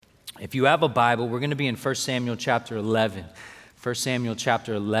If you have a Bible, we're going to be in 1 Samuel chapter 11. 1 Samuel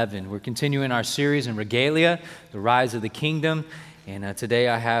chapter 11. We're continuing our series in Regalia, the rise of the kingdom. And today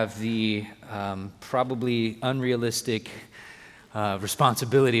I have the probably unrealistic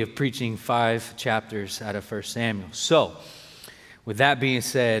responsibility of preaching 5 chapters out of 1 Samuel. So, with that being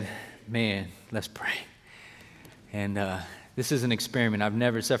said, man, let's pray. And this is an experiment. I've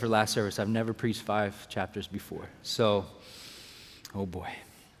never, except for last service, I've never preached 5 chapters before. So, oh boy.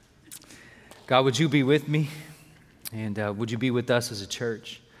 God, would you be with me? And would you be with us as a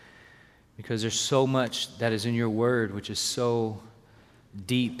church? Because there's so much that is in your word, which is so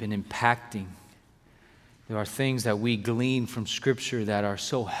deep and impacting. There are things that we glean from Scripture that are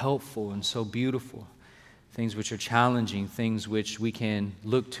so helpful and so beautiful. Things which are challenging, things which we can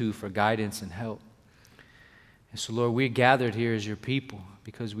look to for guidance and help. And so, Lord, we're gathered here as your people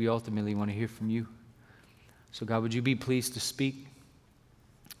because we ultimately want to hear from you. So, God, would you be pleased to speak?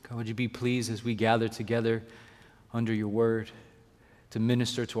 God, would you be pleased as we gather together under your word to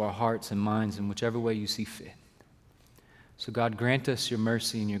minister to our hearts and minds in whichever way you see fit. So, God, grant us your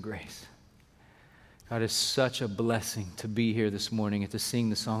mercy and your grace. God, it's such a blessing to be here this morning and to sing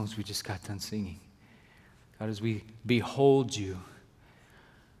the songs we just got done singing. God, as we behold you,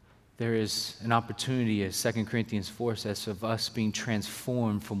 there is an opportunity, as 2 Corinthians 4 says, of us being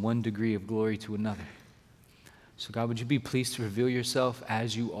transformed from one degree of glory to another. So, God, would you be pleased to reveal yourself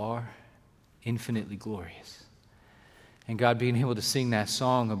as you are, infinitely glorious. And God, being able to sing that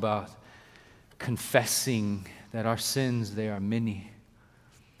song about confessing that our sins, they are many.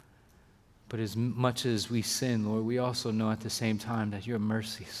 But as much as we sin, Lord, we also know at the same time that your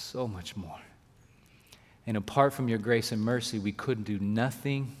mercy is so much more. And apart from your grace and mercy, we couldn't do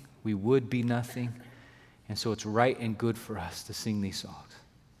nothing. We would be nothing. And so it's right and good for us to sing these songs.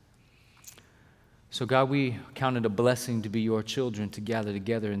 So God, we count it a blessing to be your children, to gather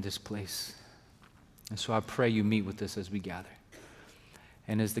together in this place. And so I pray you meet with us as we gather.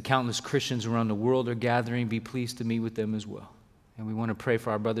 And as the countless Christians around the world are gathering, be pleased to meet with them as well. And we want to pray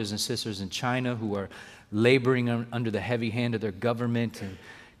for our brothers and sisters in China who are laboring under the heavy hand of their government and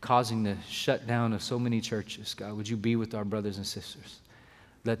causing the shutdown of so many churches. God, would you be with our brothers and sisters?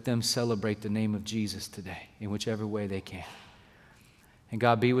 Let them celebrate the name of Jesus today in whichever way they can. And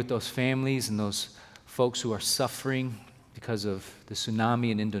God, be with those families and those folks who are suffering because of the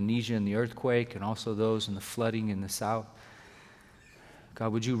tsunami in Indonesia and the earthquake, and also those in the flooding in the south.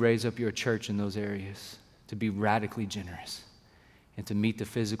 God, would you raise up your church in those areas to be radically generous and to meet the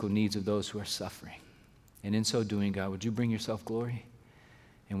physical needs of those who are suffering. And in so doing, God, would you bring yourself glory?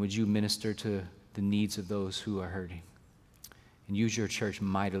 And would you minister to the needs of those who are hurting? And use your church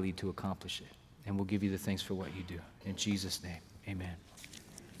mightily to accomplish it. And we'll give you the thanks for what you do. In Jesus' name, amen.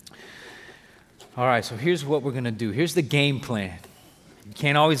 All right, so here's what we're going to do. Here's the game plan. You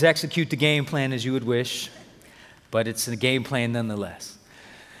can't always execute the game plan as you would wish, but it's a game plan nonetheless.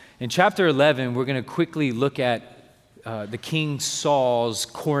 In chapter 11, we're going to quickly look at the King Saul's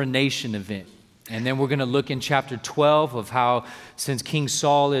coronation event. And then we're going to look in chapter 12 of how, since King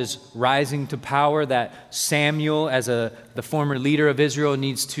Saul is rising to power, that Samuel, as the former leader of Israel,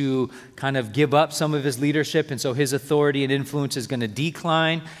 needs to kind of give up some of his leadership. And so his authority and influence is going to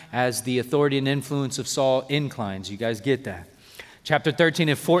decline as the authority and influence of Saul inclines. You guys get that? Chapter 13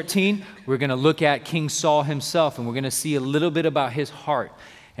 and 14, we're going to look at King Saul himself, and we're going to see a little bit about his heart.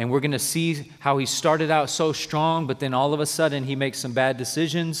 And we're going to see how he started out so strong, but then all of a sudden he makes some bad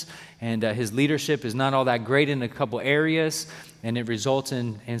decisions, and his leadership is not all that great in a couple areas, and it results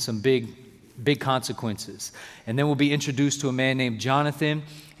in some big consequences. And then we'll be introduced to a man named Jonathan,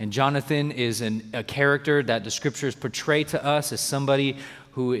 and Jonathan is a character that the scriptures portray to us as somebody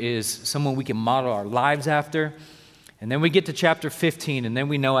who is someone we can model our lives after. And then we get to chapter 15, and then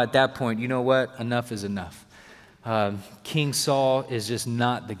we know at that point, you know what? Enough is enough. King Saul is just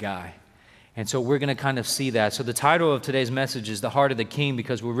not the guy. And so we're going to kind of see that. So the title of today's message is The Heart of the King,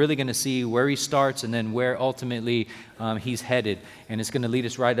 because we're really going to see where he starts and then where ultimately he's headed. And it's going to lead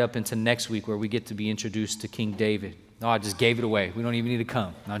us right up into next week where we get to be introduced to King David. No, I just gave it away. We don't even need to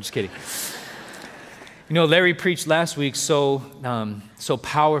come. No, I'm just kidding. You know, Larry preached last week so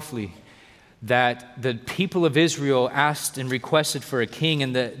powerfully that the people of Israel asked and requested for a king,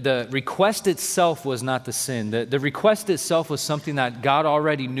 and the request itself was not the sin. The request itself was something that God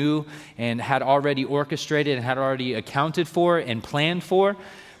already knew and had already orchestrated and had already accounted for and planned for,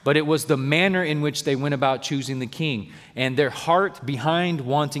 but it was the manner in which they went about choosing the king. And their heart behind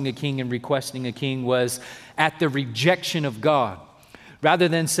wanting a king and requesting a king was at the rejection of God. Rather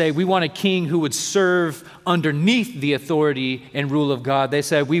than say, we want a king who would serve underneath the authority and rule of God, they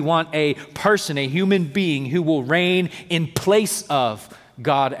said, we want a person, a human being who will reign in place of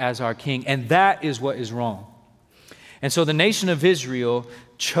God as our king. And that is what is wrong. And so the nation of Israel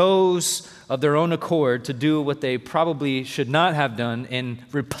chose of their own accord to do what they probably should not have done in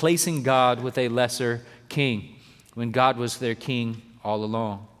replacing God with a lesser king when God was their king all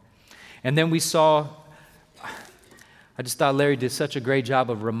along. And then we saw, I just thought Larry did such a great job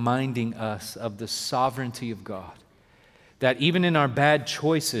of reminding us of the sovereignty of God. That even in our bad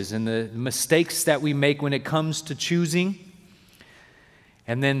choices and the mistakes that we make when it comes to choosing,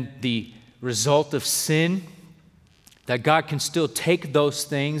 and then the result of sin, that God can still take those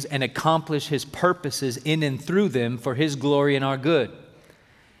things and accomplish His purposes in and through them for His glory and our good.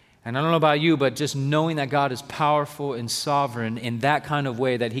 And I don't know about you, but just knowing that God is powerful and sovereign in that kind of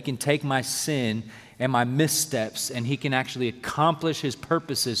way, that He can take my sin and my missteps and He can actually accomplish His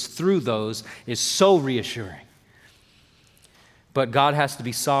purposes through those, is so reassuring. But God has to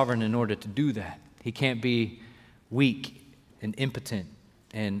be sovereign in order to do that. He can't be weak and impotent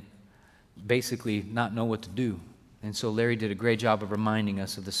and basically not know what to do. And so Larry did a great job of reminding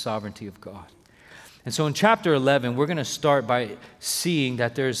us of the sovereignty of God. And so in chapter 11, we're going to start by seeing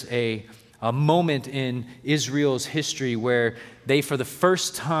that there's a moment in Israel's history where they, for the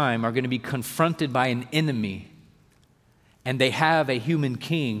first time, are going to be confronted by an enemy. And they have a human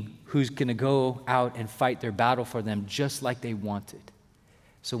king who's going to go out and fight their battle for them just like they wanted.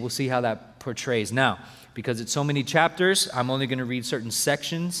 So we'll see how that portrays. Now, because it's so many chapters, I'm only going to read certain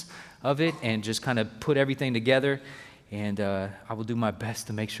sections of it and just kind of put everything together. And I will do my best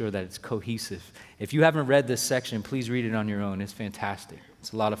to make sure that it's cohesive. If you haven't read this section, please read it on your own. It's fantastic.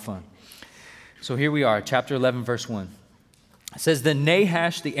 It's a lot of fun. So here we are, chapter 11, verse 1. It says, Then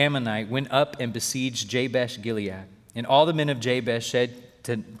Nahash the Ammonite went up and besieged Jabesh Gilead. And all the men of Jabesh said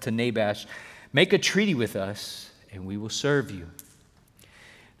to Nabash, Make a treaty with us, and we will serve you.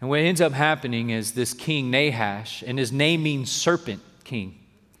 And what ends up happening is this king Nahash, and his name means serpent king.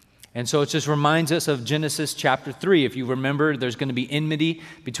 And so it just reminds us of Genesis chapter 3. If you remember, there's going to be enmity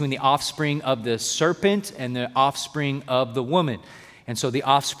between the offspring of the serpent and the offspring of the woman. And so the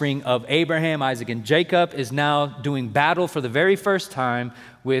offspring of Abraham, Isaac, and Jacob is now doing battle for the very first time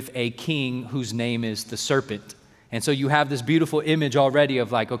with a king whose name is the serpent. And so you have this beautiful image already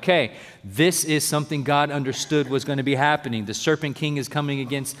of like, okay, this is something God understood was going to be happening. The serpent king is coming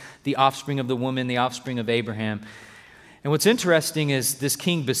against the offspring of the woman, the offspring of Abraham. And what's interesting is this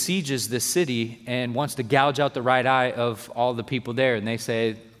king besieges this city and wants to gouge out the right eye of all the people there. And they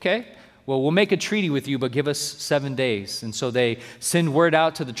say, okay, well, we'll make a treaty with you, but give us 7 days. And so they send word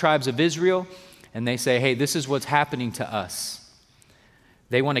out to the tribes of Israel, and they say, hey, this is what's happening to us.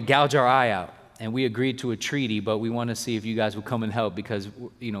 They want to gouge our eye out. And we agreed to a treaty, but we want to see if you guys will come and help because,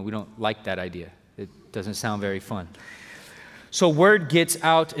 we don't like that idea. It doesn't sound very fun. So word gets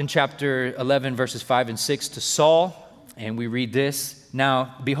out in chapter 11, verses 5 and 6 to Saul, and we read this.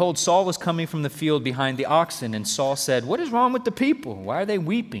 Now, behold, Saul was coming from the field behind the oxen, and Saul said, what is wrong with the people? Why are they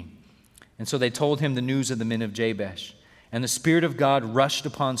weeping? And so they told him the news of the men of Jabesh. And the Spirit of God rushed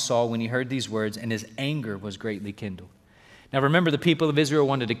upon Saul when he heard these words, and his anger was greatly kindled. Now remember, the people of Israel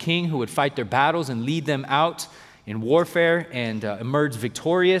wanted a king who would fight their battles and lead them out in warfare and emerge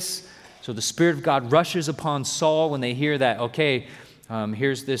victorious. So the Spirit of God rushes upon Saul when they hear that, okay,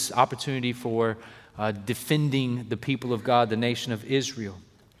 here's this opportunity for defending the people of God, the nation of Israel.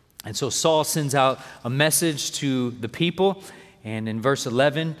 And so Saul sends out a message to the people, and in verse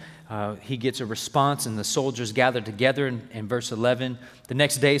 11, he gets a response, and the soldiers gather together. In verse 11, the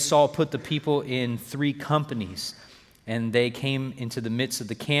next day Saul put the people in 3 companies, and they came into the midst of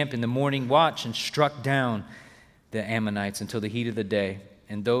the camp in the morning watch and struck down the Ammonites until the heat of the day.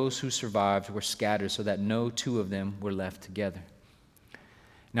 And those who survived were scattered so that no 2 of them were left together.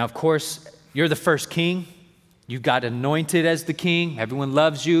 Now, of course, you're the first king. You got anointed as the king. Everyone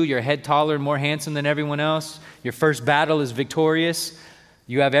loves you. You're a head taller and more handsome than everyone else. Your first battle is victorious.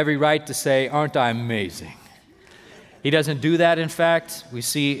 You have every right to say, aren't I amazing? He doesn't do that, in fact. We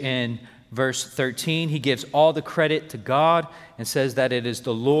see in verse 13, he gives all the credit to God and says that it is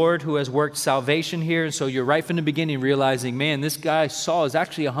the Lord who has worked salvation here. And so you're right from the beginning realizing, man, this guy, Saul, is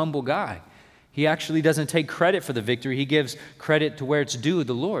actually a humble guy. He actually doesn't take credit for the victory. He gives credit to where it's due,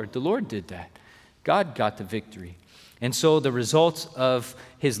 the Lord. The Lord did that. God got the victory. And so the result of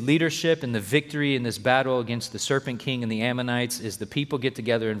his leadership and the victory in this battle against the serpent king and the Ammonites is the people get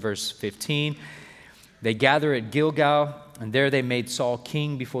together in verse 15. They gather at Gilgal, and there they made Saul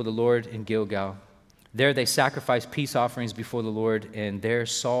king before the Lord in Gilgal. There they sacrificed peace offerings before the Lord, and there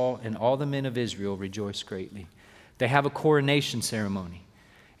Saul and all the men of Israel rejoiced greatly. They have a coronation ceremony.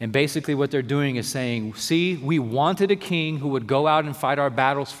 And basically what they're doing is saying, see, we wanted a king who would go out and fight our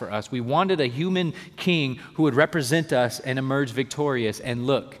battles for us. We wanted a human king who would represent us and emerge victorious. And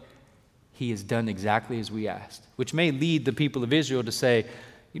look, he has done exactly as we asked, which may lead the people of Israel to say,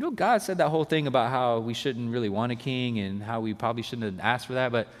 you know, God said that whole thing about how we shouldn't really want a king and how we probably shouldn't have asked for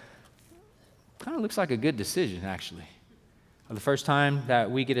that, but it kind of looks like a good decision, actually. The first time that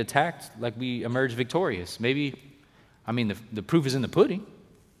we get attacked, like we emerge victorious. Maybe, I mean, the proof is in the pudding.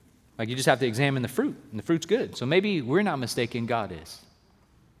 Like you just have to examine the fruit, and the fruit's good. So maybe we're not mistaken, God is.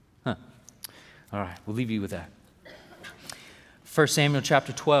 All right, we'll leave you with that. 1 Samuel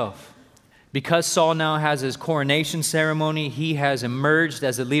chapter 12. Because Saul now has his coronation ceremony, he has emerged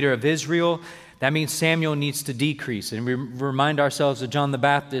as a leader of Israel. That means Samuel needs to decrease. And we remind ourselves of John the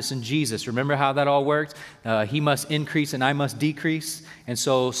Baptist and Jesus. Remember how that all worked? He must increase and I must decrease. And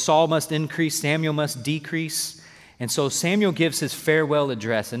so Saul must increase, Samuel must decrease. And so Samuel gives his farewell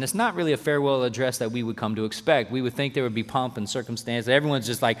address. And it's not really a farewell address that we would come to expect. We would think there would be pomp and circumstance. Everyone's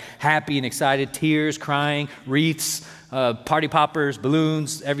just like happy and excited, tears, crying, wreaths, party poppers,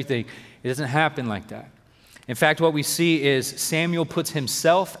 balloons, everything. It doesn't happen like that. In fact, what we see is Samuel puts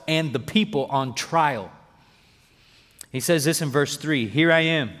himself and the people on trial. He says this in verse 3, "Here I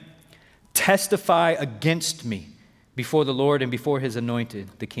am, testify against me before the Lord and before his anointed,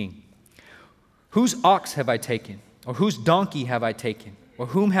 the king. Whose ox have I taken? Or whose donkey have I taken? Or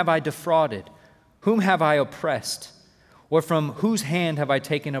whom have I defrauded? Whom have I oppressed? Or from whose hand have I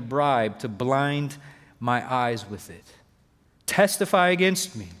taken a bribe to blind my eyes with it? Testify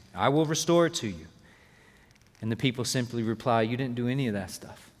against me. I will restore it to you." And the people simply reply, "You didn't do any of that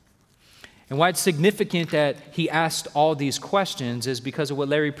stuff." And why it's significant that he asked all these questions is because of what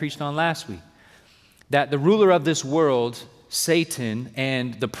Larry preached on last week. That the ruler of this world, Satan,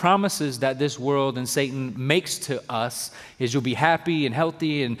 and the promises that this world and Satan makes to us is you'll be happy and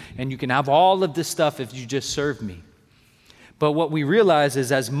healthy and you can have all of this stuff if you just serve me. But what we realize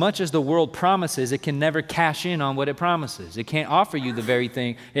is as much as the world promises, it can never cash in on what it promises. It can't offer you the very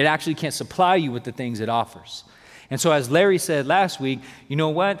thing. It actually can't supply you with the things it offers. And so as Larry said last week, you know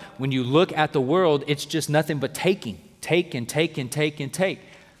what? When you look at the world, it's just nothing but taking. Take and take and take and take.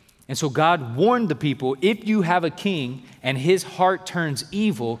 And so God warned the people, if you have a king and his heart turns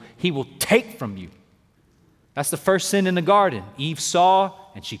evil, he will take from you. That's the first sin in the garden. Eve saw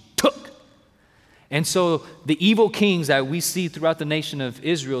and she took. And so the evil kings that we see throughout the nation of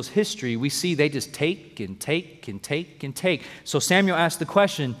Israel's history, we see they just take and take and take and take. So Samuel asked the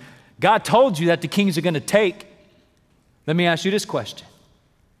question, God told you that the kings are going to take. Let me ask you this question.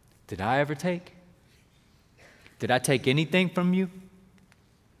 Did I ever take? Did I take anything from you?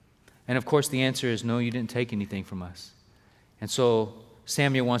 And of course the answer is no, you didn't take anything from us. And so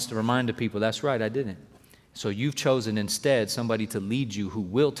Samuel wants to remind the people, that's right, I didn't. So you've chosen instead somebody to lead you who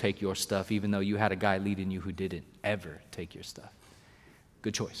will take your stuff, even though you had a guy leading you who didn't ever take your stuff.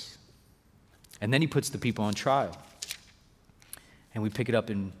 Good choice. And then he puts the people on trial. And we pick it up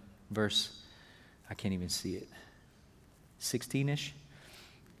in verse, I can't even see it, 16-ish?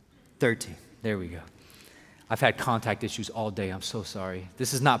 13. There we go. I've had contact issues all day. I'm so sorry.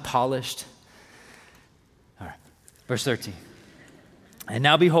 This is not polished. All right. Verse 13. "And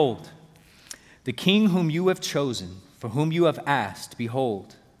now behold, the king whom you have chosen, for whom you have asked,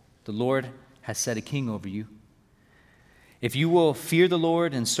 behold, the Lord has set a king over you. If you will fear the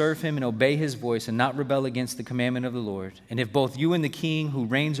Lord and serve him and obey his voice and not rebel against the commandment of the Lord, and if both you and the king who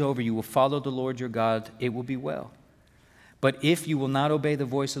reigns over you will follow the Lord your God, it will be well. But if you will not obey the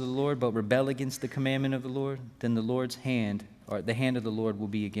voice of the Lord, but rebel against the commandment of the Lord, then the Lord's hand, or the hand of the Lord will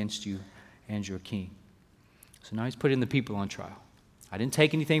be against you and your king." So now he's putting the people on trial. I didn't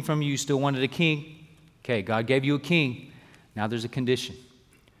take anything from you. You still wanted a king. Okay, God gave you a king. Now there's a condition.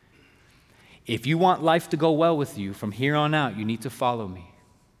 If you want life to go well with you, from here on out, you need to follow me.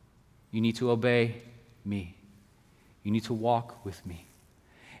 You need to obey me. You need to walk with me.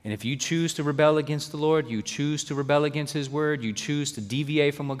 And if you choose to rebel against the Lord, you choose to rebel against his word, you choose to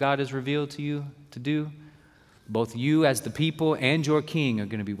deviate from what God has revealed to you to do, both you as the people and your king are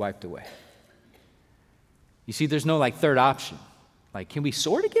going to be wiped away. You see, there's no like third option. Like, can we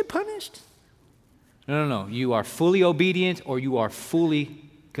sort of get punished? No. You are fully obedient or you are fully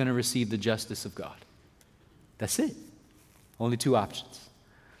going to receive the justice of God. That's it. Only two options.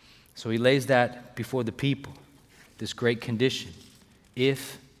 So he lays that before the people, this great condition.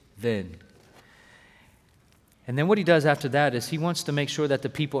 If then. And then what he does after that is he wants to make sure that the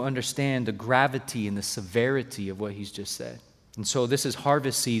people understand the gravity and the severity of what he's just said. And so this is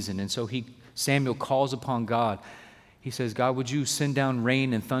harvest season, and so Samuel calls upon God. He says, God, would you send down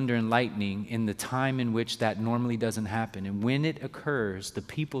rain and thunder and lightning in the time in which that normally doesn't happen? And when it occurs, the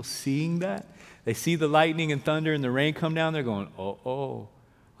people seeing that, they see the lightning and thunder and the rain come down, they're going, oh,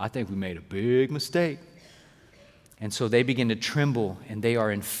 I think we made a big mistake. And so they begin to tremble and they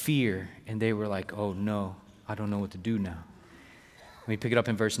are in fear. And they were like, oh no, I don't know what to do now. Let me pick it up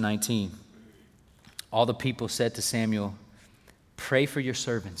in verse 19. All the people said to Samuel, pray for your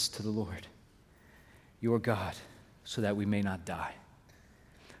servants to the Lord, your God, so that we may not die.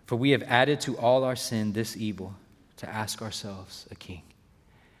 For we have added to all our sin this evil, to ask ourselves a king.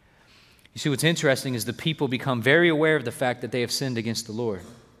 You see, what's interesting is the people become very aware of the fact that they have sinned against the Lord.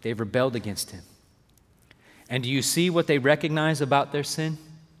 They've rebelled against him. And do you see what they recognize about their sin?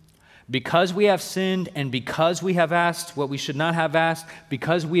 Because we have sinned and because we have asked what we should not have asked,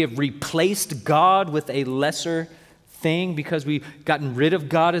 because we have replaced God with a lesser thing, because we've gotten rid of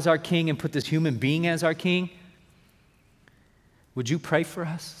God as our king and put this human being as our king, would you pray for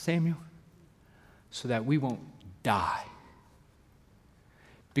us, Samuel, so that we won't die?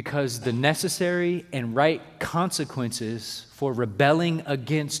 Because the necessary and right consequences for rebelling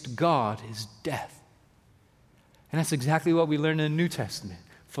against God is death. And that's exactly what we learn in the New Testament.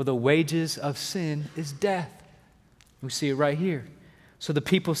 For the wages of sin is death. We see it right here. So the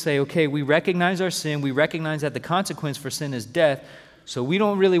people say, okay, we recognize our sin. We recognize that the consequence for sin is death. So we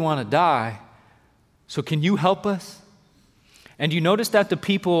don't really want to die. So can you help us? And you notice that the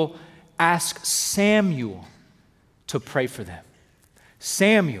people ask Samuel to pray for them.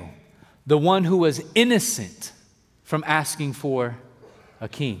 Samuel, the one who was innocent from asking for a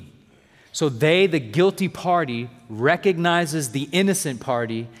king. So they, the guilty party, recognizes the innocent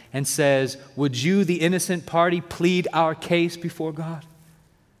party and says, would you, the innocent party, plead our case before God?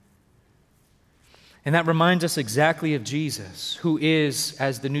 And that reminds us exactly of Jesus, who is,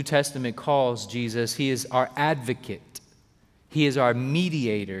 as the New Testament calls Jesus, he is our advocate. He is our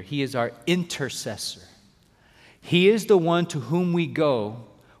mediator. He is our intercessor. He is the one to whom we go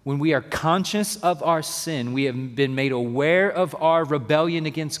when we are conscious of our sin. We have been made aware of our rebellion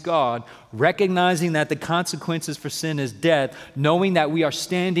against God, recognizing that the consequences for sin is death, knowing that we are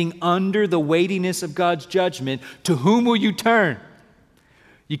standing under the weightiness of God's judgment. To whom will you turn?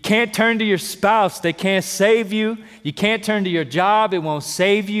 You can't turn to your spouse. They can't save you. You can't turn to your job. It won't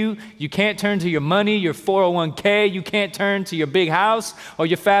save you. You can't turn to your money, your 401k. You can't turn to your big house or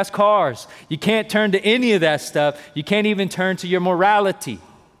your fast cars. You can't turn to any of that stuff. You can't even turn to your morality.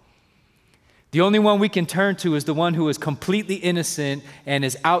 The only one we can turn to is the one who is completely innocent and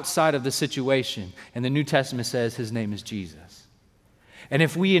is outside of the situation. And the New Testament says his name is Jesus. And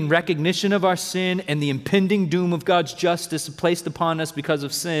if we, in recognition of our sin and the impending doom of God's justice placed upon us because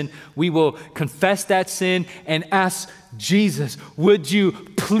of sin, we will confess that sin and ask Jesus, would you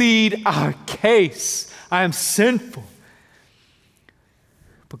plead our case? I am sinful.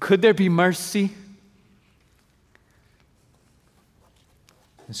 But could there be mercy?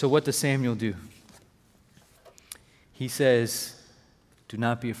 And so what does Samuel do? He says, do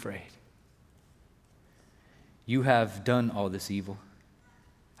not be afraid. You have done all this evil.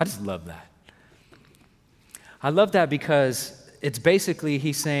 I just love that. I love that because it's basically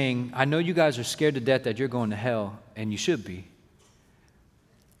he's saying, I know you guys are scared to death that you're going to hell, and you should be,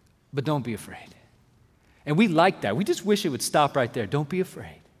 but don't be afraid. And we like that. We just wish it would stop right there. Don't be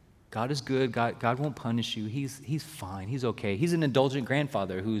afraid. God is good. God won't punish you. He's fine. He's okay. He's an indulgent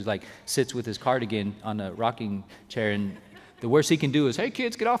grandfather who's like sits with his cardigan on a rocking chair, and the worst he can do is, hey,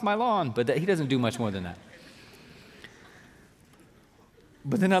 kids, get off my lawn. But he doesn't do much more than that.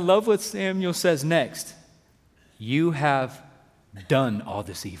 But then I love what Samuel says next. You have done all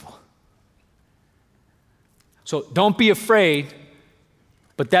this evil. So don't be afraid,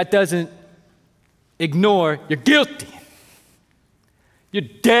 but that doesn't ignore you're guilty. You're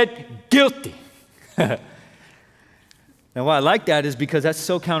dead guilty. Now, why I like that is because that's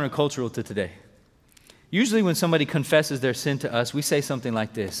so countercultural to today. Usually when somebody confesses their sin to us, we say something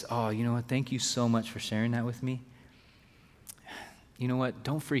like this. Oh, you know what? Thank you so much for sharing that with me. You know what?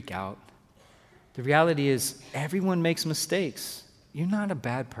 Don't freak out. The reality is everyone makes mistakes. You're not a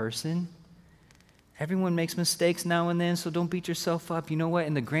bad person. Everyone makes mistakes now and then, so don't beat yourself up. You know what?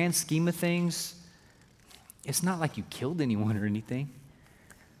 In the grand scheme of things, it's not like you killed anyone or anything.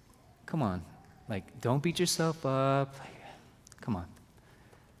 Come on. Like, don't beat yourself up. Come on.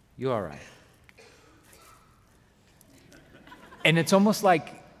 You're all right. And it's almost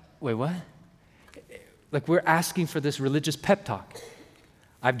like, wait, what? Like we're asking for this religious pep talk.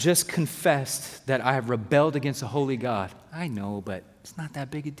 I've just confessed that I have rebelled against a holy God. I know, but it's not that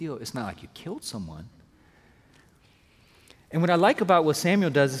big a deal. It's not like you killed someone. And what I like about what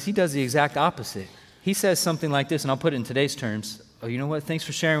Samuel does is he does the exact opposite. he says something like this, and I'll put it in today's terms. Oh, you know what? Thanks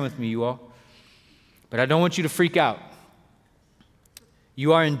for sharing with me, you all. But I don't want you to freak out.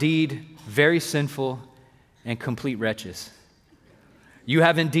 You are indeed very sinful and complete wretches. You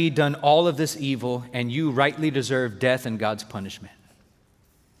have indeed done all of this evil, and you rightly deserve death and God's punishment.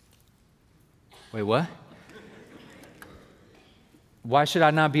 Wait, what? Why should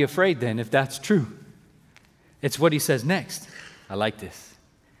I not be afraid then if that's true? It's what he says next. I like this.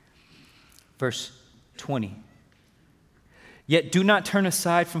 Verse 20. Yet do not turn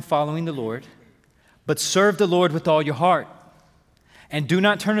aside from following the Lord, but serve the Lord with all your heart. And do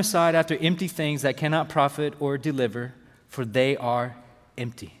not turn aside after empty things that cannot profit or deliver, for they are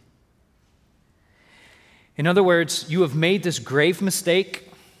empty. In other words, you have made this grave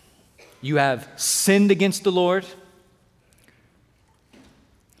mistake. You have sinned against the Lord.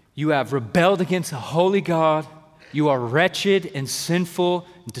 You have rebelled against a holy God. You are wretched and sinful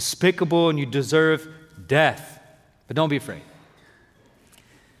and despicable, and you deserve death. But don't be afraid.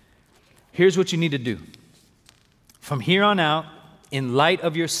 Here's what you need to do. From here on out, in light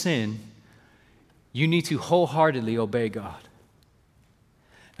of your sin, you need to wholeheartedly obey God.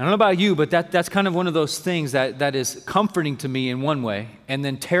 I don't know about you, but that's kind of one of those things that is comforting to me in one way and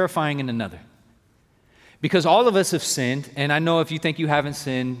then terrifying in another. Because all of us have sinned, and I know if you think you haven't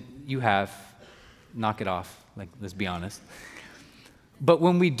sinned, you have. Knock it off. Like, let's be honest. But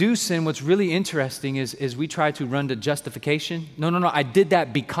when we do sin, what's really interesting is we try to run to justification. No, I did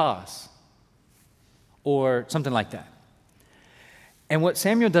that because. Or something like that. And what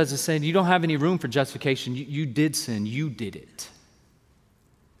Samuel does is say, you don't have any room for justification. You did sin. You did it.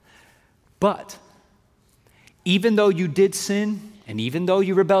 But even though you did sin, and even though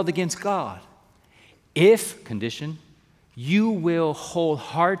you rebelled against God, if, condition, you will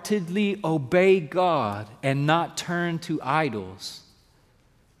wholeheartedly obey God and not turn to idols,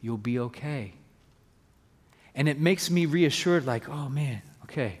 you'll be okay. And it makes me reassured, like, oh man,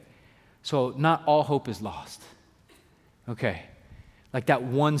 okay. So not all hope is lost. Okay. Like that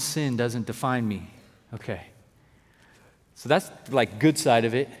one sin doesn't define me. Okay. So that's like good side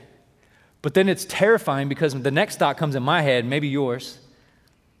of it. But then it's terrifying because the next thought comes in my head, maybe yours.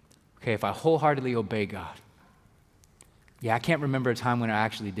 Okay, if I wholeheartedly obey God. Yeah, I can't remember a time when I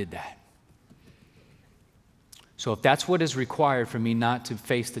actually did that. So if that's what is required for me not to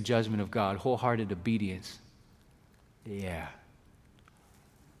face the judgment of God, wholehearted obedience, yeah,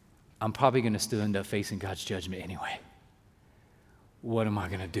 I'm probably going to still end up facing God's judgment anyway. What am I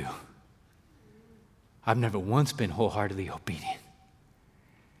going to do? I've never once been wholeheartedly obedient.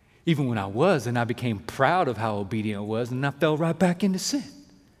 Even when I was, and I became proud of how obedient I was, and I fell right back into sin.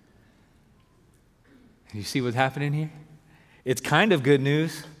 And you see what's happening here? It's kind of good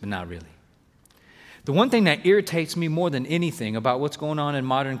news, but not really. The one thing that irritates me more than anything about what's going on in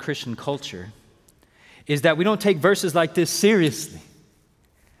modern Christian culture is that we don't take verses like this seriously.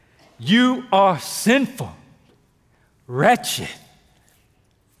 You are sinful, wretched.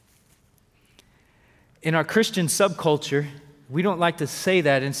 In our Christian subculture, we don't like to say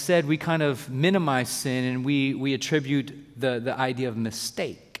that. Instead, we kind of minimize sin and we attribute the idea of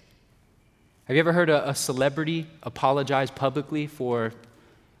mistake. Have you ever heard a celebrity apologize publicly for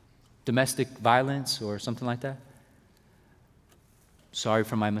domestic violence or something like that? Sorry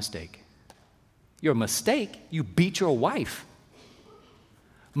for my mistake. Your mistake? You beat your wife.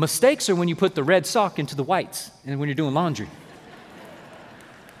 Mistakes are when you put the red sock into the whites and when you're doing laundry.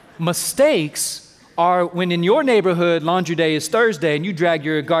 Mistakes are when in your neighborhood laundry day is Thursday and you drag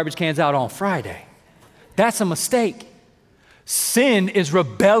your garbage cans out on Friday. That's a mistake. Sin is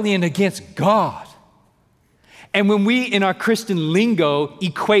rebellion against God. And when we in our Christian lingo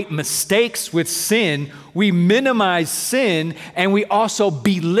equate mistakes with sin, we minimize sin and we also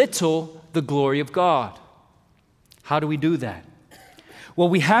belittle the glory of God. How do we do that? Well,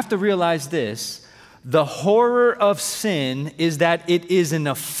 we have to realize this. The horror of sin is that it is an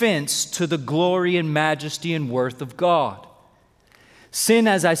offense to the glory and majesty and worth of God. Sin,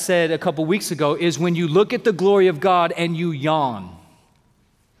 as I said a couple weeks ago, is when you look at the glory of God and you yawn.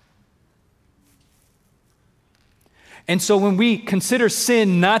 And so when we consider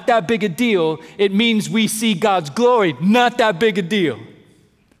sin not that big a deal, it means we see God's glory not that big a deal.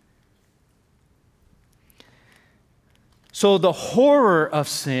 So the horror of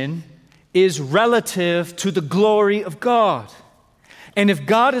sin is relative to the glory of God. And if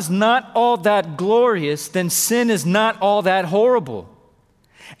God is not all that glorious, then sin is not all that horrible.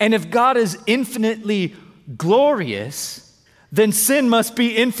 And if God is infinitely glorious, then sin must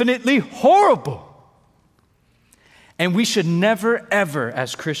be infinitely horrible. And we should never, ever,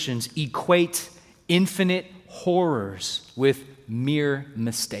 as Christians, equate infinite horrors with mere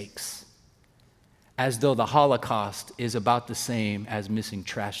mistakes. as though the Holocaust is about the same as missing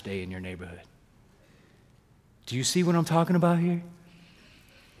trash day in your neighborhood. Do you see what I'm talking about here?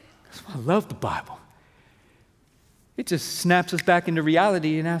 That's why I love the Bible. It just snaps us back into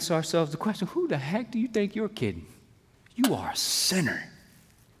reality and asks ourselves the question, who the heck do you think you're kidding? You are a sinner.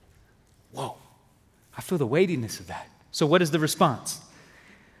 Whoa, I feel the weightiness of that. So what is the response?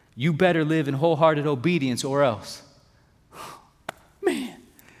 You better live in wholehearted obedience or else. Man,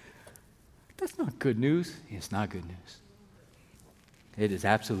 that's not good news. It's not good news. It is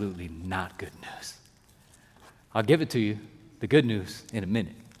absolutely not good news. I'll give it to you, the good news, in a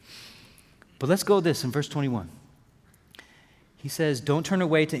minute. But let's go this in verse 21. He says, don't turn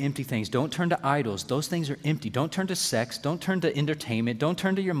away to empty things. Don't turn to idols. Those things are empty. Don't turn to sex. Don't turn to entertainment. Don't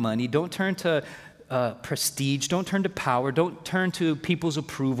turn to your money. Don't turn to prestige. Don't turn to power. Don't turn to people's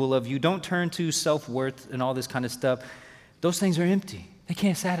approval of you. Don't turn to self-worth and all this kind of stuff. Those things are empty. They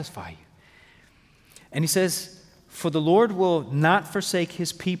can't satisfy you. And he says, for the Lord will not forsake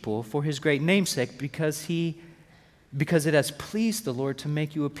his people for his great namesake, because it has pleased the Lord to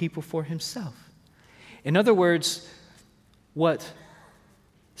make you a people for himself. In other words, what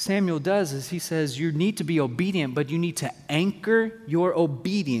Samuel does is he says you need to be obedient, but you need to anchor your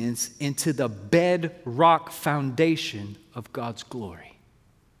obedience into the bedrock foundation of God's glory.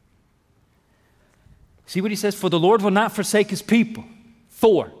 See what he says? For the Lord will not forsake his people.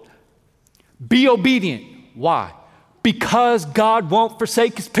 4, be obedient. Why? Because God won't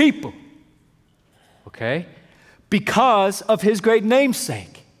forsake his people. Okay? Because of his great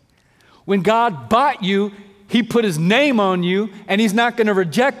namesake. When God bought you, he put his name on you, and he's not going to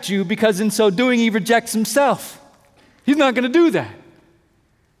reject you because in so doing, he rejects himself. He's not going to do that.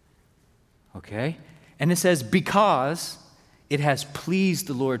 Okay? And it says, because it has pleased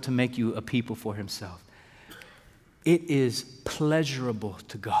the Lord to make you a people for himself. It is pleasurable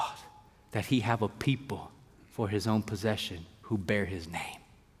to God that he have a people for his own possession who bear his name.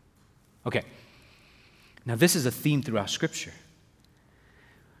 Okay. Now, this is a theme throughout Scripture.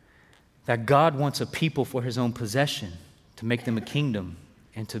 That God wants a people for his own possession, to make them a kingdom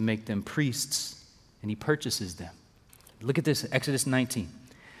and to make them priests, and he purchases them. Look at this, Exodus 19.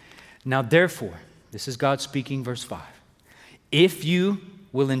 Now therefore, this is God speaking, verse 5. If you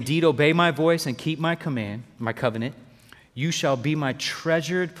will indeed obey my voice and keep my command, my covenant, you shall be my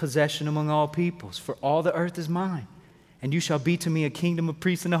treasured possession among all peoples, for all the earth is mine, and you shall be to me a kingdom of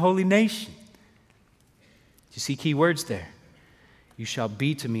priests and a holy nation. You see key words there. You shall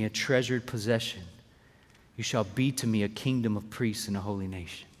be to me a treasured possession. You shall be to me a kingdom of priests and a holy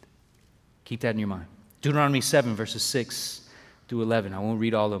nation. Keep that in your mind. Deuteronomy 7, verses 6 through 11. I won't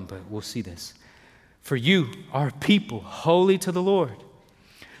read all of them, but we'll see this. For you are a people holy to the Lord.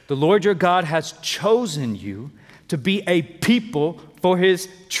 The Lord your God has chosen you to be a people for his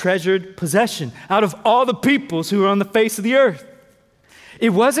treasured possession out of all the peoples who are on the face of the earth.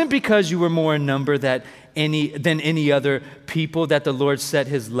 It wasn't because you were more in number than any other people that the Lord set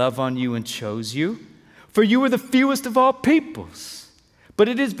his love on you and chose you. For you were the fewest of all peoples. But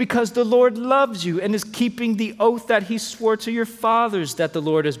it is because the Lord loves you and is keeping the oath that he swore to your fathers that the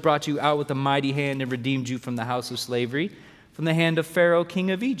Lord has brought you out with a mighty hand and redeemed you from the house of slavery, from the hand of Pharaoh, king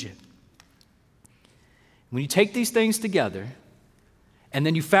of Egypt. When you take these things together, and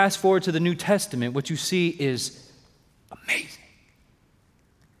then you fast forward to the New Testament, what you see is amazing.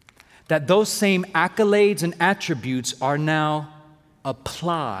 That those same accolades and attributes are now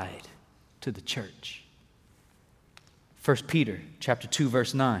applied to the church. 1 Peter chapter 2,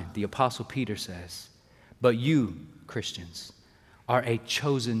 verse 9, the Apostle Peter says, but you, Christians, are a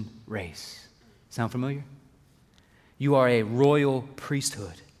chosen race. Sound familiar? You are a royal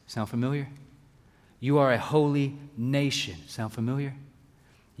priesthood. Sound familiar? You are a holy nation. Sound familiar?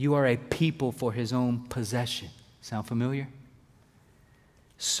 You are a people for his own possession. Sound familiar?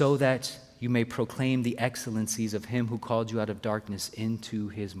 So that you may proclaim the excellencies of him who called you out of darkness into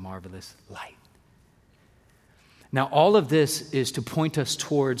his marvelous light. Now, all of this is to point us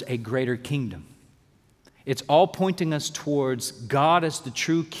towards a greater kingdom. It's all pointing us towards God as the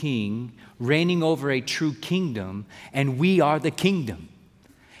true king, reigning over a true kingdom, and we are the kingdom.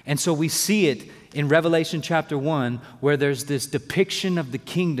 And so we see it in Revelation chapter 1, where there's this depiction of the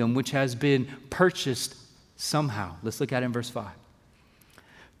kingdom which has been purchased somehow. Let's look at it in verse 5.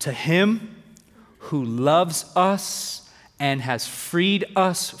 To him who loves us and has freed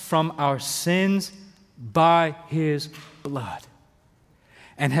us from our sins by his blood,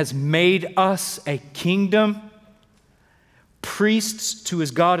 and has made us a kingdom, priests to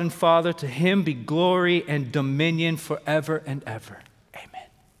his God and Father, to him be glory and dominion forever and ever. Amen.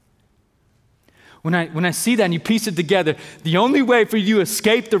 When I see that and you piece it together, the only way for you to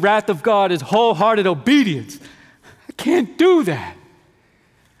escape the wrath of God is wholehearted obedience. I can't do that.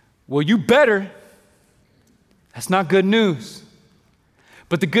 Well, you better. That's not good news.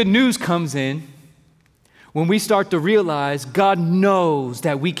 But the good news comes in when we start to realize God knows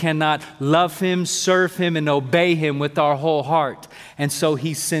that we cannot love him, serve him, and obey him with our whole heart. And so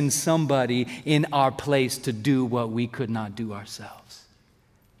he sends somebody in our place to do what we could not do ourselves.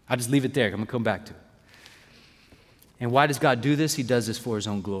 I'll just leave it there. I'm going to come back to it. And why does God do this? He does this for his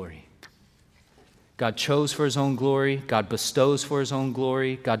own glory. God chose for his own glory. God bestows for his own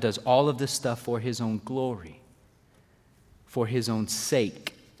glory. God does all of this stuff for his own glory, for his own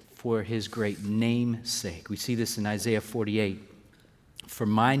sake, for his great name's sake. We see this in Isaiah 48. For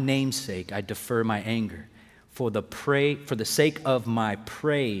my name's sake, I defer my anger. For the sake of my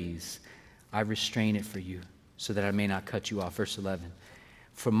praise, I restrain it for you, so that I may not cut you off. Verse 11.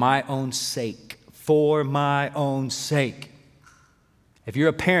 For my own sake, for my own sake. If you're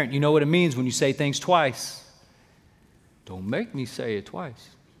a parent, you know what it means when you say things twice. Don't make me say it twice.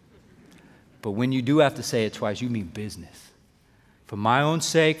 But when you do have to say it twice, you mean business. For my own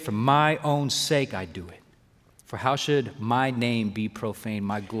sake, I do it. For how should my name be profaned?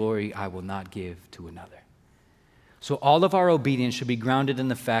 My glory I will not give to another. So all of our obedience should be grounded in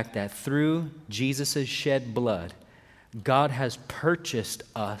the fact that through Jesus' shed blood, God has purchased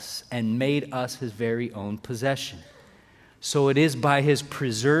us and made us his very own possession. So it is by his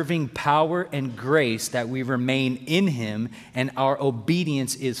preserving power and grace that we remain in him, and our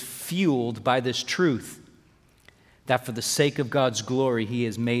obedience is fueled by this truth, that for the sake of God's glory, he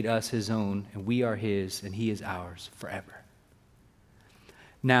has made us his own, and we are his, and he is ours forever.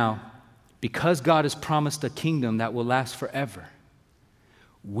 Now, because God has promised a kingdom that will last forever,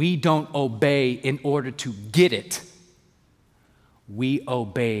 we don't obey in order to get it. We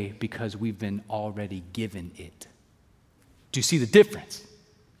obey because we've been already given it. Do you see the difference?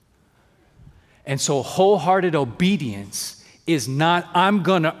 And so wholehearted obedience is not, I'm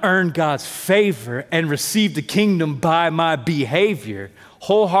going to earn God's favor and receive the kingdom by my behavior.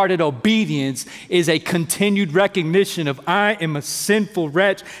 Wholehearted obedience is a continued recognition of I am a sinful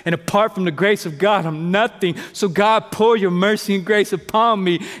wretch, and apart from the grace of God, I'm nothing. So God, pour your mercy and grace upon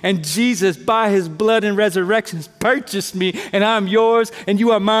me. And Jesus, by his blood and resurrection, has purchased me, and I'm yours, and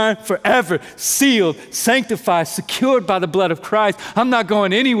you are mine forever, sealed, sanctified, secured by the blood of Christ. I'm not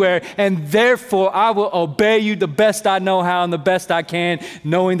going anywhere, and therefore I will obey you the best I know how and the best I can,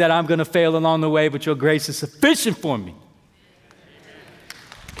 knowing that I'm going to fail along the way, but your grace is sufficient for me.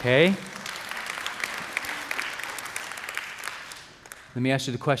 Okay? Let me ask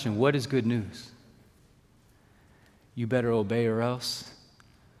you the question, what is good news? You better obey or else,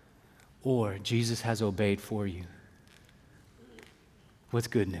 or Jesus has obeyed for you. What's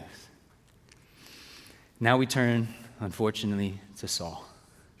good news? Now we turn, unfortunately, to Saul.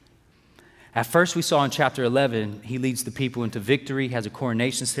 At first we saw in chapter 11, he leads the people into victory, has a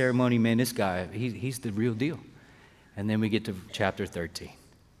coronation ceremony. Man, this guy, he's the real deal. And then we get to chapter 13.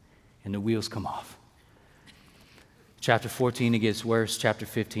 And the wheels come off. Chapter 14, it gets worse. Chapter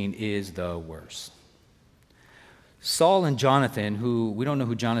 15 is the worst. Saul and Jonathan, who we don't know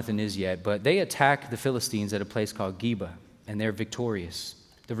who Jonathan is yet, but they attack the Philistines at a place called Geba, and they're victorious.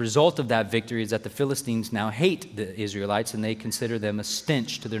 The result of that victory is that the Philistines now hate the Israelites, and they consider them a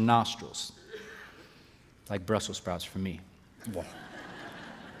stench to their nostrils, like Brussels sprouts for me.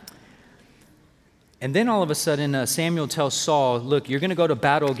 And then all of a sudden, Samuel tells Saul, look, you're going to go to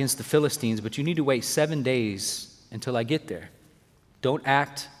battle against the Philistines, but you need to wait 7 days until I get there. Don't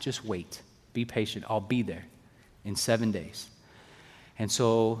act, just wait. Be patient. I'll be there in 7 days. And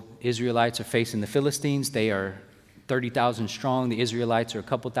so Israelites are facing the Philistines. They are 30,000 strong. The Israelites are a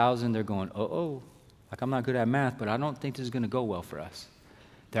couple thousand. They're going, like I'm not good at math, but I don't think this is going to go well for us.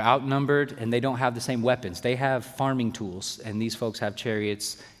 They're outnumbered, and they don't have the same weapons. They have farming tools, and these folks have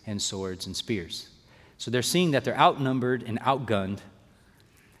chariots and swords and spears. So they're seeing that they're outnumbered and outgunned,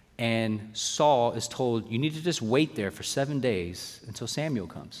 and Saul is told, you need to just wait there for 7 days until Samuel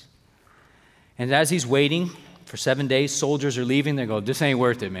comes. And as he's waiting for 7 days, soldiers are leaving. They go, this ain't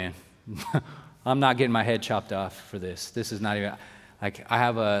worth it, man. I'm not getting my head chopped off for this. This is not even, like, I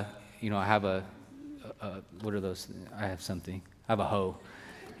have a, what are those? I have something. I have a hoe.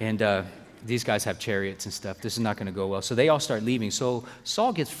 And these guys have chariots and stuff. This is not going to go well. So they all start leaving. So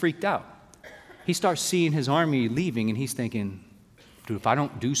Saul gets freaked out. He starts seeing his army leaving, and he's thinking, dude, if I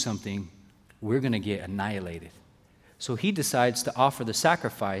don't do something, we're going to get annihilated. So he decides to offer the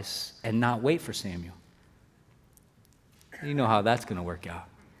sacrifice and not wait for Samuel. You know how that's going to work out.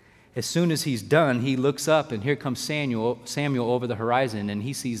 As soon as he's done, he looks up, and here comes Samuel over the horizon, and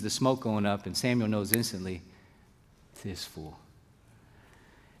he sees the smoke going up, and Samuel knows instantly, this fool.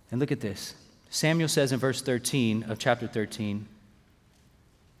 And look at this. Samuel says in verse 13 of chapter 13,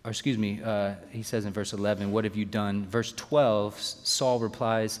 he says in verse 11, what have you done? Verse 12, Saul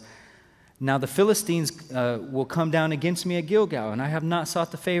replies, now the Philistines will come down against me at Gilgal, and I have not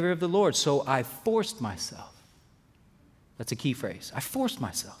sought the favor of the Lord, so I forced myself. That's a key phrase. I forced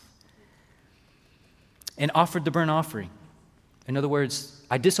myself and offered the burnt offering. In other words,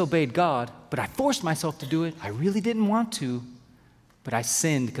 I disobeyed God, but I forced myself to do it. I really didn't want to, but I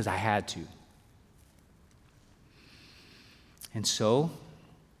sinned because I had to. And so,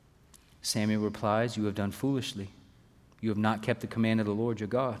 Samuel replies, you have done foolishly. You have not kept the command of the Lord your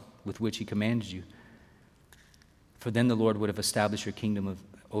God, with which he commanded you. For then the Lord would have established your kingdom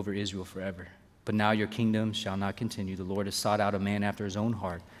over Israel forever. But now your kingdom shall not continue. The Lord has sought out a man after his own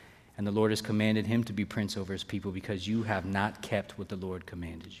heart, and the Lord has commanded him to be prince over his people, because you have not kept what the Lord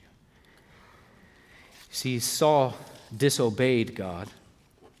commanded you. See, Saul disobeyed God,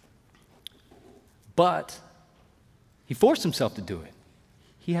 but he forced himself to do it.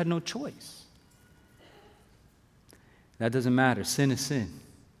 He had no choice. That doesn't matter. Sin is sin.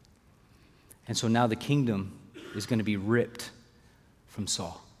 And so now the kingdom is going to be ripped from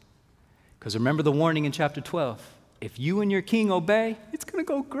Saul. Because remember the warning in chapter 12. If you and your king obey, it's going to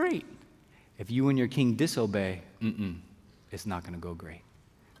go great. If you and your king disobey, it's not going to go great.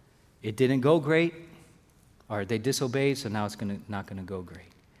 It didn't go great, or they disobeyed, so now it's not going to go great.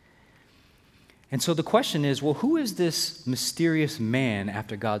 And so the question is, well, who is this mysterious man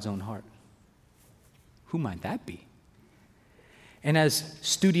after God's own heart? Who might that be? And as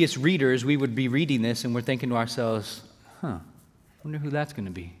studious readers, we would be reading this and we're thinking to ourselves, I wonder who that's going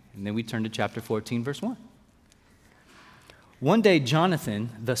to be. And then we turn to chapter 14, verse 1. One day, Jonathan,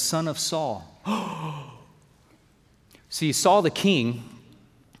 the son of Saul. See, Saul the king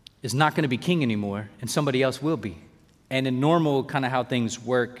is not going to be king anymore, and somebody else will be. And in normal kind of how things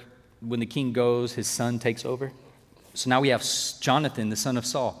work, when the king goes, his son takes over. So now we have Jonathan, the son of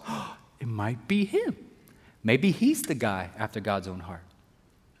Saul. It might be him. Maybe he's the guy after God's own heart.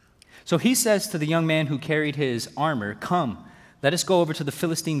 So he says to the young man who carried his armor, come, let us go over to the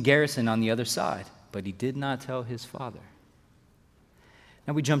Philistine garrison on the other side. But he did not tell his father.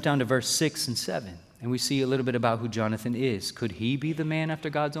 Now we jump down to verse 6 and 7, and we see a little bit about who Jonathan is. Could he be the man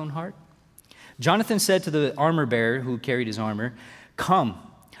after God's own heart? Jonathan said to the armor bearer who carried his armor, come,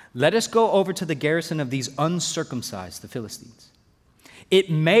 let us go over to the garrison of these uncircumcised, the Philistines. It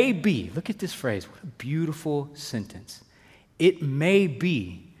may be, look at this phrase, what a beautiful sentence. It may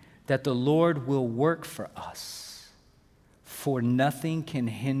be that the Lord will work for us, for nothing can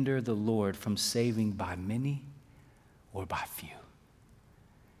hinder the Lord from saving by many or by few.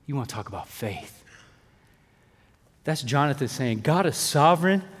 You want to talk about faith. That's Jonathan saying, God is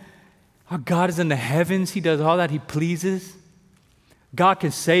sovereign. Our God is in the heavens. He does all that he pleases. God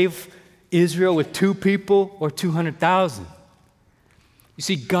can save Israel with 2 people or 200,000. You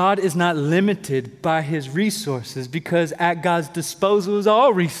see, God is not limited by his resources, because at God's disposal is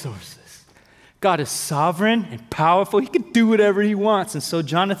all resources. God is sovereign and powerful. He can do whatever he wants. And so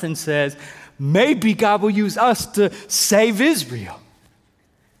Jonathan says, maybe God will use us to save Israel.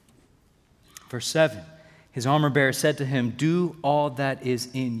 Verse 7, his armor bearer said to him, do all that is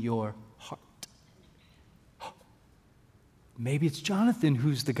in your heart. Maybe it's Jonathan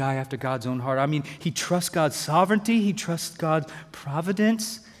who's the guy after God's own heart. I mean, he trusts God's sovereignty. He trusts God's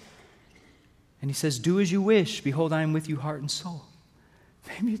providence. And he says, do as you wish. Behold, I am with you heart and soul.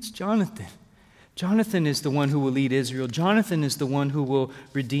 Maybe it's Jonathan. Jonathan is the one who will lead Israel. Jonathan is the one who will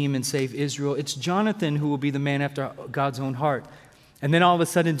redeem and save Israel. It's Jonathan who will be the man after God's own heart. And then all of a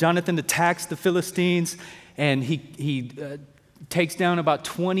sudden, Jonathan attacks the Philistines, and he takes down about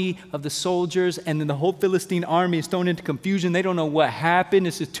 20 of the soldiers, and then the whole Philistine army is thrown into confusion. They don't know what happened.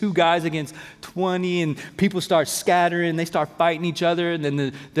 It's just 2 guys against 20, and people start scattering. They start fighting each other, and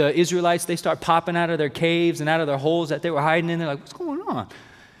then the Israelites, they start popping out of their caves and out of their holes that they were hiding in. They're like, what's going on?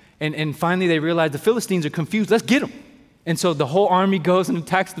 And finally, they realize the Philistines are confused. Let's get them. And so the whole army goes and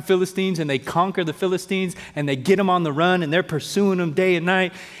attacks the Philistines, and they conquer the Philistines, and they get them on the run, and they're pursuing them day and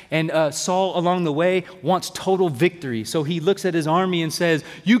night. And Saul, along the way, wants total victory. So he looks at his army and says,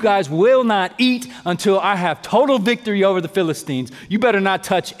 you guys will not eat until I have total victory over the Philistines. You better not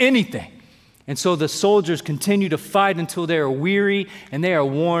touch anything. And so the soldiers continue to fight until they are weary and they are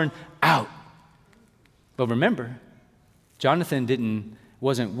worn out. But remember, Jonathan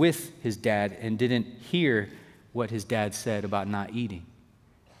wasn't with his dad and didn't hear what his dad said about not eating.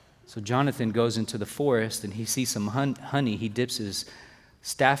 So Jonathan goes into the forest and he sees some honey. He dips his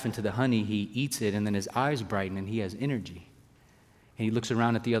staff into the honey, he eats it, and then his eyes brighten and he has energy. And he looks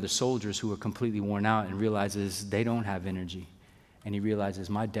around at the other soldiers who are completely worn out and realizes they don't have energy. And he realizes,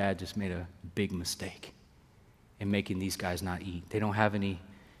 my dad just made a big mistake in making these guys not eat. They don't have any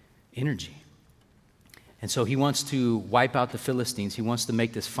energy. And so he wants to wipe out the Philistines. He wants to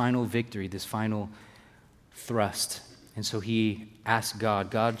make this final victory, this final thrust. And so he asks God,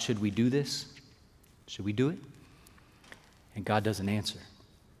 God, should we do this? Should we do it? And God doesn't answer.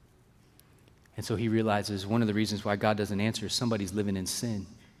 And so he realizes one of the reasons why God doesn't answer is somebody's living in sin.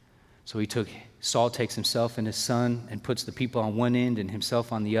 So Saul takes himself and his son and puts the people on one end and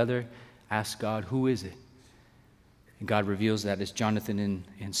himself on the other, asks God, who is it? And God reveals that it's Jonathan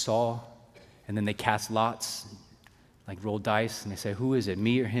and Saul. And then they cast lots, like roll dice, and they say, who is it,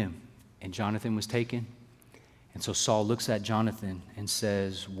 me or him? And Jonathan was taken. And so Saul looks at Jonathan and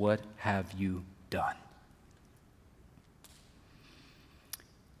says, what have you done?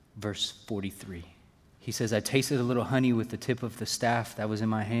 Verse 43. He says, I tasted a little honey with the tip of the staff that was in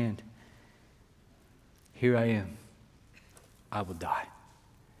my hand. Here I am. I will die.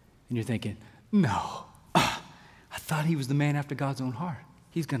 And you're thinking, no. I thought he was the man after God's own heart.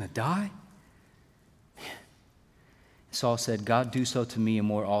 He's going to die? Saul said, God, do so to me and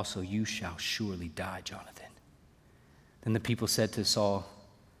more also. You shall surely die, Jonathan. Then the people said to Saul,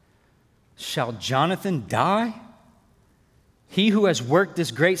 shall Jonathan die? He who has worked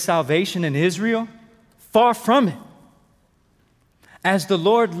this great salvation in Israel? Far from it. As the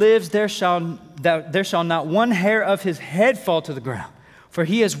Lord lives, there shall not one hair of his head fall to the ground, for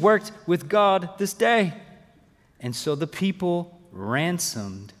he has worked with God this day. And so the people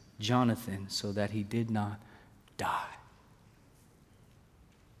ransomed Jonathan so that he did not die.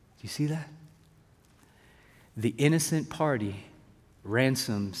 Do you see that? The innocent party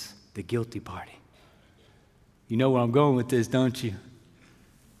ransoms the guilty party. You know where I'm going with this, don't you?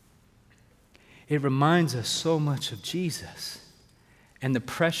 It reminds us so much of Jesus and the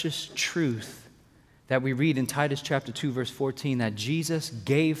precious truth that we read in Titus chapter 2, verse 14, that Jesus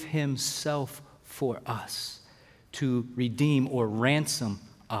gave himself for us to redeem or ransom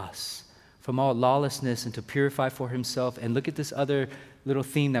us from all lawlessness and to purify for himself. And look at this other little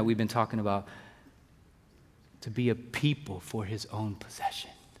theme that we've been talking about, to be a people for his own possession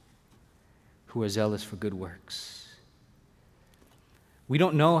who are zealous for good works. We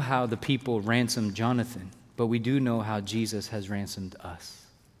don't know how the people ransomed Jonathan, but we do know how Jesus has ransomed us.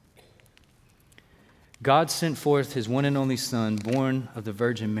 God sent forth his one and only Son, born of the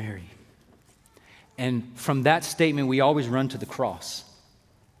Virgin Mary. And from that statement, we always run to the cross,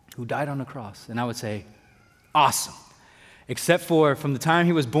 who died on the cross. And I would say, awesome. Except for from the time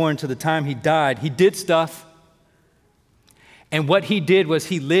he was born to the time he died, he did stuff. And what he did was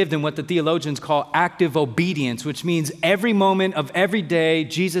he lived in what the theologians call active obedience, which means every moment of every day,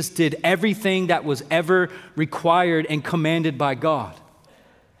 Jesus did everything that was ever required and commanded by God.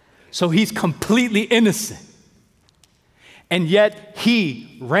 So he's completely innocent. And yet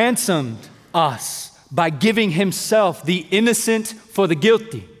he ransomed us by giving himself, the innocent for the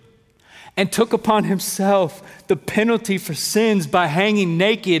guilty, and took upon himself the penalty for sins by hanging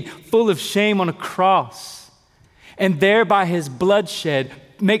naked, full of shame on a cross. And thereby his bloodshed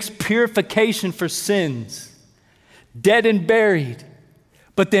makes purification for sins, dead and buried,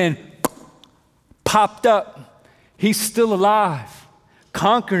 but then popped up. He's still alive,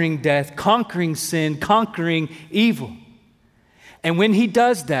 conquering death, conquering sin, conquering evil. And when he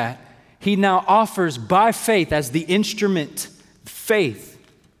does that, he now offers by faith, as the instrument, faith,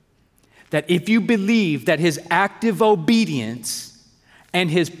 that if you believe that his active obedience and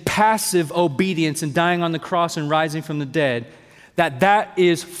his passive obedience in dying on the cross and rising from the dead, that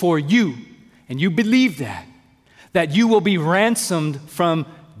is for you, and you believe that you will be ransomed from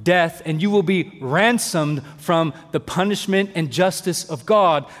death and you will be ransomed from the punishment and justice of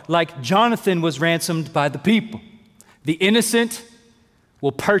God, like Jonathan was ransomed by the people. The innocent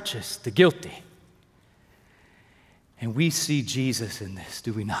will purchase the guilty. And we see Jesus in this,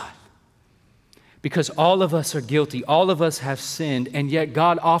 do we not? Because all of us are guilty, all of us have sinned, and yet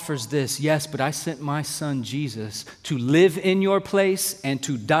God offers this, yes, but I sent my son Jesus to live in your place and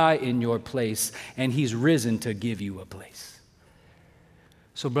to die in your place, and he's risen to give you a place.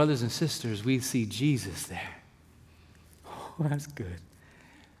 So brothers and sisters, we see Jesus there. Oh, that's good.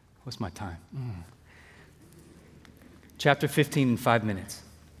 What's my time? Chapter 15 in 5 minutes.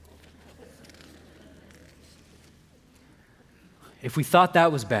 If we thought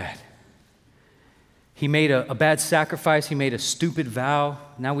that was bad, he made a bad sacrifice. He made a stupid vow.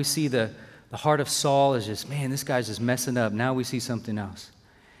 Now we see the heart of Saul is just, man, this guy's just messing up. Now we see something else.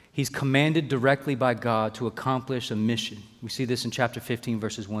 He's commanded directly by God to accomplish a mission. We see this in chapter 15,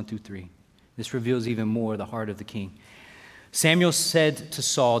 verses 1 through 3. This reveals even more the heart of the king. Samuel said to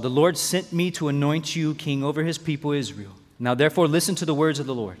Saul, "The Lord sent me to anoint you king over his people Israel. Now therefore listen to the words of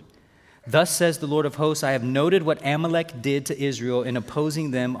the Lord. Thus says the Lord of hosts, I have noted what Amalek did to Israel in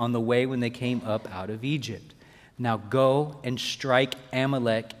opposing them on the way when they came up out of Egypt. Now go and strike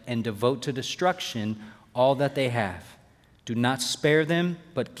Amalek and devote to destruction all that they have. Do not spare them,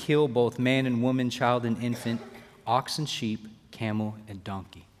 but kill both man and woman, child and infant, ox and sheep, camel and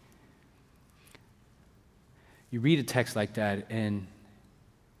donkey." You read a text like that, and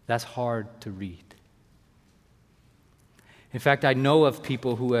that's hard to read. In fact, I know of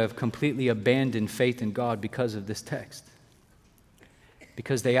people who have completely abandoned faith in God because of this text.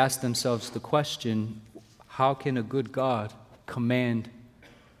 Because they ask themselves the question, how can a good God command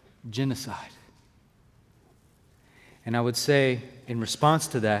genocide? And I would say, in response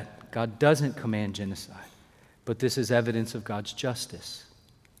to that, God doesn't command genocide, but this is evidence of God's justice.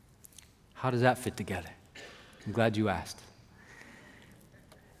 How does that fit together? I'm glad you asked.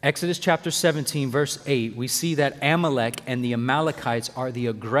 Exodus chapter 17, verse 8, we see that Amalek and the Amalekites are the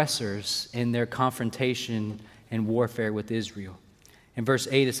aggressors in their confrontation and warfare with Israel. In verse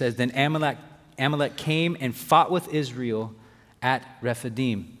 8, it says, "Then Amalek came and fought with Israel at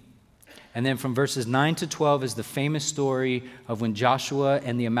Rephidim." And then from verses 9 to 12 is the famous story of when Joshua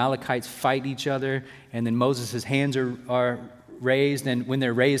and the Amalekites fight each other, and then Moses' hands are raised, and when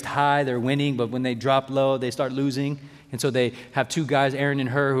they're raised high, they're winning, but when they drop low, they start losing. And so they have two guys, Aaron and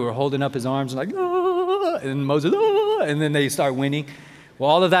Hur, who are holding up his arms and like, "Ah," and Moses, "Ah," and then they start winning. Well,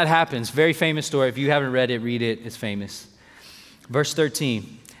 all of that happens. Very famous story. If you haven't read it, read it. It's famous. Verse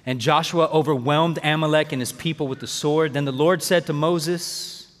 13, "And Joshua overwhelmed Amalek and his people with the sword. Then the Lord said to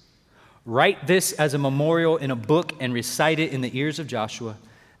Moses, 'Write this as a memorial in a book and recite it in the ears of Joshua,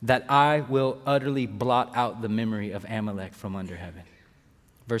 that I will utterly blot out the memory of Amalek from under heaven.'"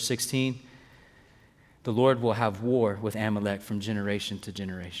 Verse 16, "The Lord will have war with Amalek from generation to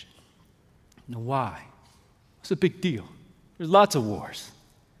generation." Now, why? It's a big deal. There's lots of wars.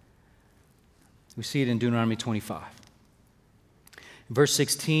 We see it in Deuteronomy 25. In verse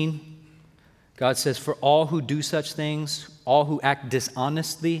 16, God says, "For all who do such things, all who act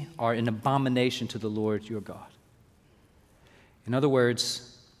dishonestly, are an abomination to the Lord your God." In other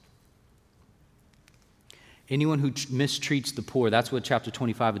words, anyone who mistreats the poor, that's what chapter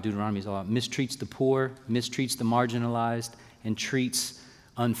 25 of Deuteronomy is all about, mistreats the poor, mistreats the marginalized, and treats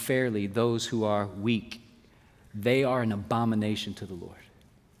unfairly those who are weak, they are an abomination to the Lord.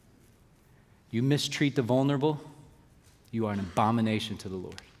 You mistreat the vulnerable, you are an abomination to the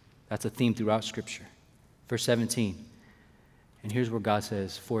Lord. That's a theme throughout Scripture. Verse 17, and here's where God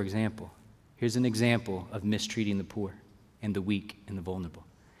says, for example, here's an example of mistreating the poor and the weak and the vulnerable.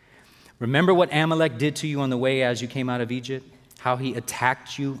 "Remember what Amalek did to you on the way as you came out of Egypt, how he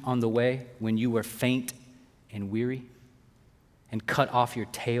attacked you on the way when you were faint and weary, and cut off your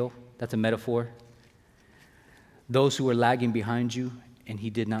tail." That's a metaphor. "Those who were lagging behind you, and he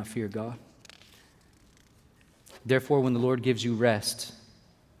did not fear God. Therefore, when the Lord gives you rest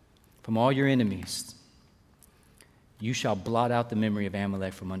from all your enemies, you shall blot out the memory of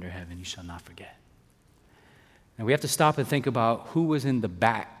Amalek from under heaven. You shall not forget." Now we have to stop and think about who was in the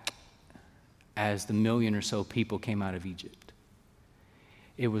back as the 1,000,000 or so people came out of Egypt.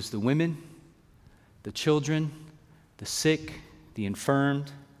 It was the women, the children, the sick, the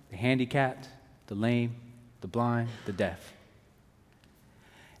infirmed, the handicapped, the lame, the blind, the deaf.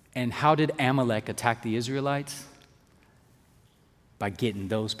 And how did Amalek attack the Israelites? By getting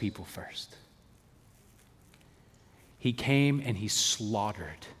those people first. He came and he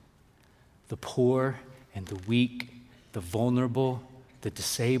slaughtered the poor and the weak, the vulnerable, the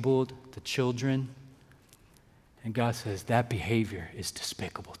disabled, the children. And God says, that behavior is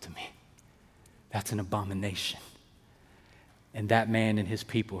despicable to me. That's an abomination. And that man and his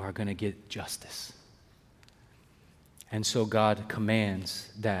people are going to get justice. And so God commands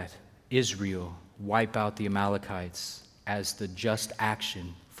that Israel wipe out the Amalekites as the just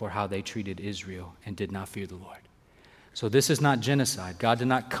action for how they treated Israel and did not fear the Lord. So this is not genocide. God did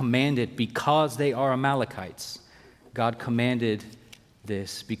not command it because they are Amalekites. God commanded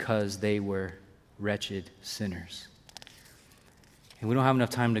this because they were wretched sinners. And we don't have enough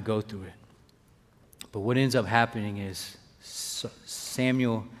time to go through it. But what ends up happening is Saul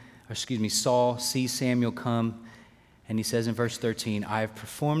sees Samuel come, and he says in verse 13, "I have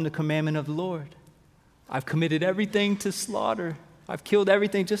performed the commandment of the Lord. I've committed everything to slaughter. I've killed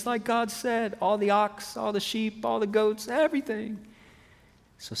everything just like God said, all the ox, all the sheep, all the goats, everything."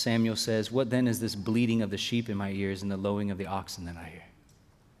 So Samuel says, "What then is this bleating of the sheep in my ears and the lowing of the oxen that I hear?"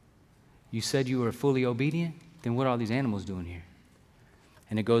 You said you were fully obedient? Then what are all these animals doing here?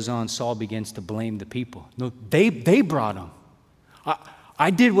 And it goes on, Saul begins to blame the people. No, they brought them. I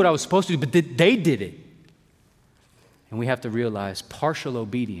did what I was supposed to do, but they did it. And we have to realize partial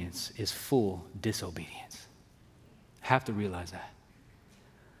obedience is full disobedience. Have to realize that.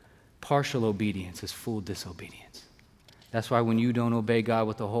 Partial obedience is full disobedience. That's why when you don't obey God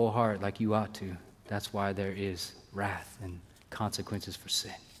with the whole heart like you ought to, that's why there is wrath and consequences for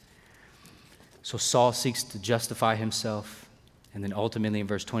sin. So Saul seeks to justify himself, and then ultimately in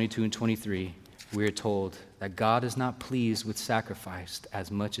verse 22 and 23, we are told that God is not pleased with sacrifice as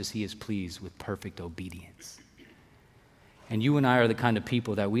much as he is pleased with perfect obedience. And you and I are the kind of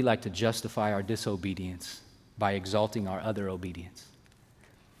people that we like to justify our disobedience by exalting our other obedience.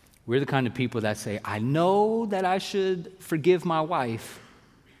 We're the kind of people that say, I know that I should forgive my wife,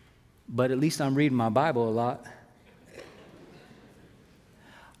 but at least I'm reading my Bible a lot.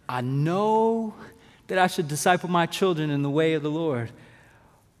 I know that I should disciple my children in the way of the Lord,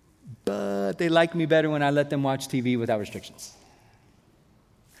 but they like me better when I let them watch TV without restrictions.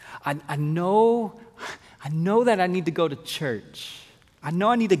 I know that I need to go to church. I know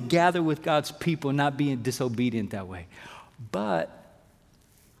I need to gather with God's people, not being disobedient that way. But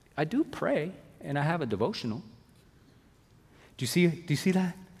I do pray, and I have a devotional. Do you see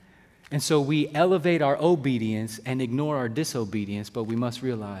that? And so we elevate our obedience and ignore our disobedience, but we must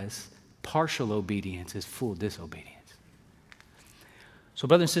realize partial obedience is full disobedience. So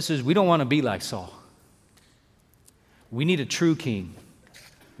brothers and sisters, we don't want to be like Saul. We need a true king.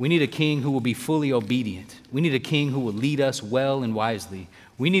 We need a king who will be fully obedient. We need a king who will lead us well and wisely.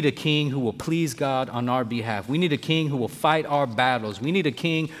 We need a king who will please God on our behalf. We need a king who will fight our battles. We need a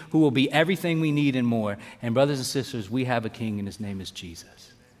king who will be everything we need and more. And brothers and sisters, we have a king, and his name is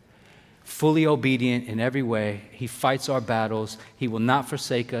Jesus. Fully obedient in every way. He fights our battles. He will not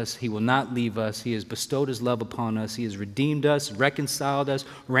forsake us. He will not leave us. He has bestowed his love upon us. He has redeemed us, reconciled us,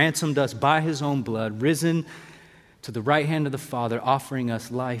 ransomed us by his own blood, risen to the right hand of the Father, offering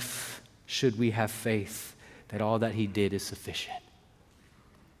us life should we have faith that all that he did is sufficient.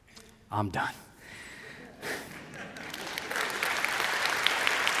 I'm done.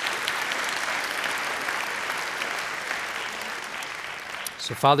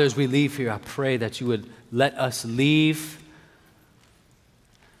 So, Father, as we leave here, I pray that you would let us leave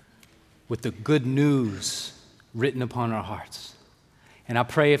with the good news written upon our hearts. And I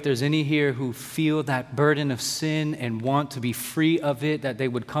pray if there's any here who feel that burden of sin and want to be free of it, that they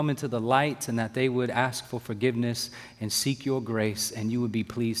would come into the light and that they would ask for forgiveness and seek your grace, and you would be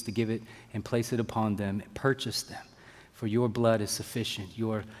pleased to give it and place it upon them, purchase them. For your blood is sufficient.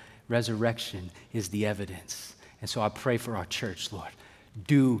 Your resurrection is the evidence. And so I pray for our church, Lord.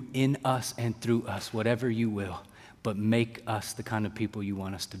 Do in us and through us whatever you will, but make us the kind of people you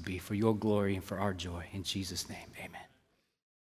want us to be for your glory and for our joy. In Jesus' name, amen.